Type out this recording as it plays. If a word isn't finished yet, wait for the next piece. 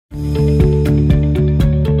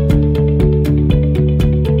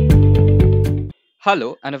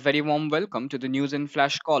Hello and a very warm welcome to the News in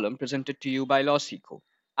Flash column presented to you by Lachit.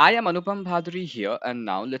 I am Anupam Bhaduri here, and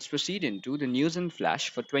now let's proceed into the News in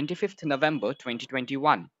Flash for 25th November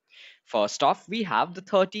 2021. First off, we have the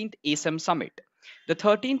 13th ASEM Summit. The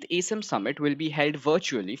 13th ASEM Summit will be held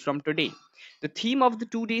virtually from today. The theme of the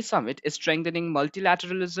two-day summit is strengthening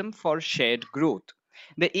multilateralism for shared growth.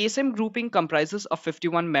 The ASEM grouping comprises of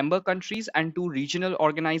 51 member countries and two regional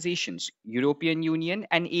organizations, European Union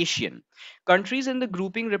and ASEAN. Countries in the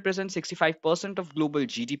grouping represent 65% of global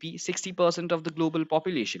GDP, 60% of the global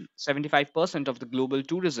population, 75% of the global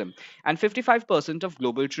tourism, and 55% of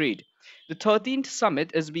global trade. The 13th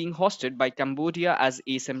summit is being hosted by Cambodia as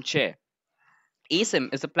ASEM chair.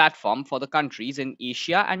 ASEM is a platform for the countries in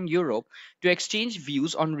Asia and Europe to exchange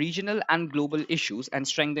views on regional and global issues and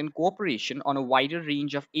strengthen cooperation on a wider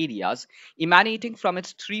range of areas emanating from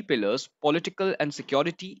its three pillars: political and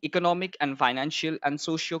security, economic and financial, and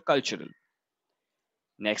socio-cultural.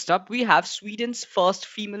 Next up, we have Sweden's first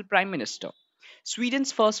female prime minister.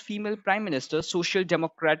 Sweden's first female prime minister, Social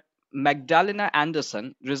Democrat Magdalena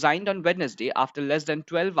Andersson, resigned on Wednesday after less than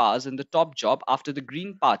 12 hours in the top job after the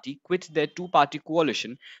Green Party quit their two party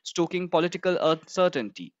coalition, stoking political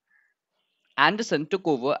uncertainty. Anderson took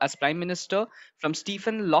over as Prime Minister from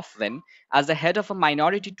Stephen Löfven as the head of a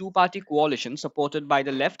minority two party coalition supported by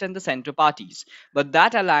the left and the centre parties. But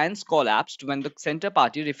that alliance collapsed when the centre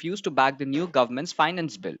party refused to back the new government's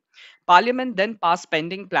finance bill. Parliament then passed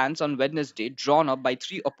spending plans on Wednesday, drawn up by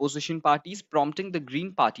three opposition parties, prompting the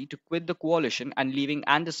Green Party to quit the coalition and leaving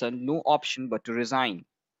Anderson no option but to resign.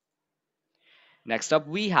 Next up,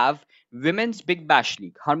 we have Women's Big Bash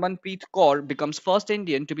League. Harmanpreet Kaur becomes first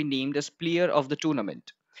Indian to be named as player of the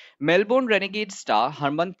tournament. Melbourne Renegade star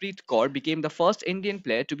Harmanpreet Kaur became the first Indian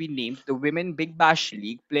player to be named the Women Big Bash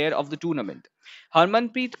League player of the tournament.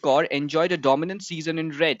 Harmanpreet Kaur enjoyed a dominant season in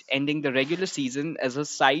red, ending the regular season as her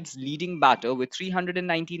side's leading batter with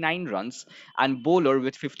 399 runs and bowler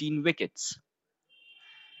with 15 wickets.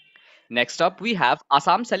 Next up, we have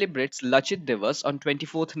Assam celebrates Lachit Divas on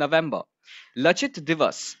 24th November. Lachit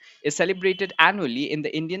Divas is celebrated annually in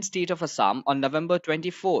the Indian state of Assam on November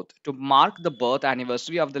 24th to mark the birth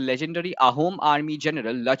anniversary of the legendary Ahom Army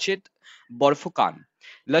General Lachit Borphukan.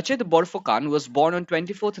 Lachit Borphukan was born on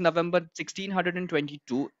 24th November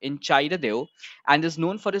 1622 in Chaidadeo and is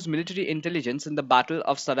known for his military intelligence in the Battle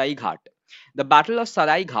of Saraighat. The Battle of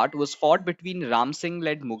Saraighat was fought between Ram Singh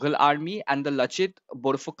led Mughal army and the Lachit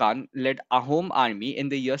Borphukan led Ahom army in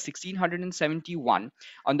the year 1671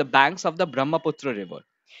 on the banks of the Brahmaputra River.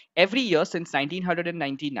 Every year since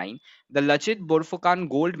 1999, the Lachit Borphukan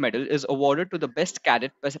Gold Medal is awarded to the best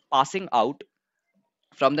cadet passing out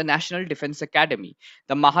from the National Defence Academy.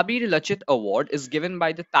 The Mahabir Lachit Award is given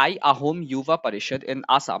by the Thai Ahom Yuva Parishad in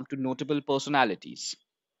Assam to notable personalities.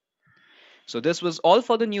 So this was all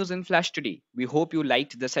for the news in flash today. We hope you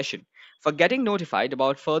liked the session. For getting notified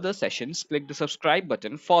about further sessions, click the subscribe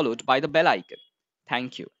button followed by the bell icon.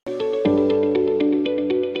 Thank you.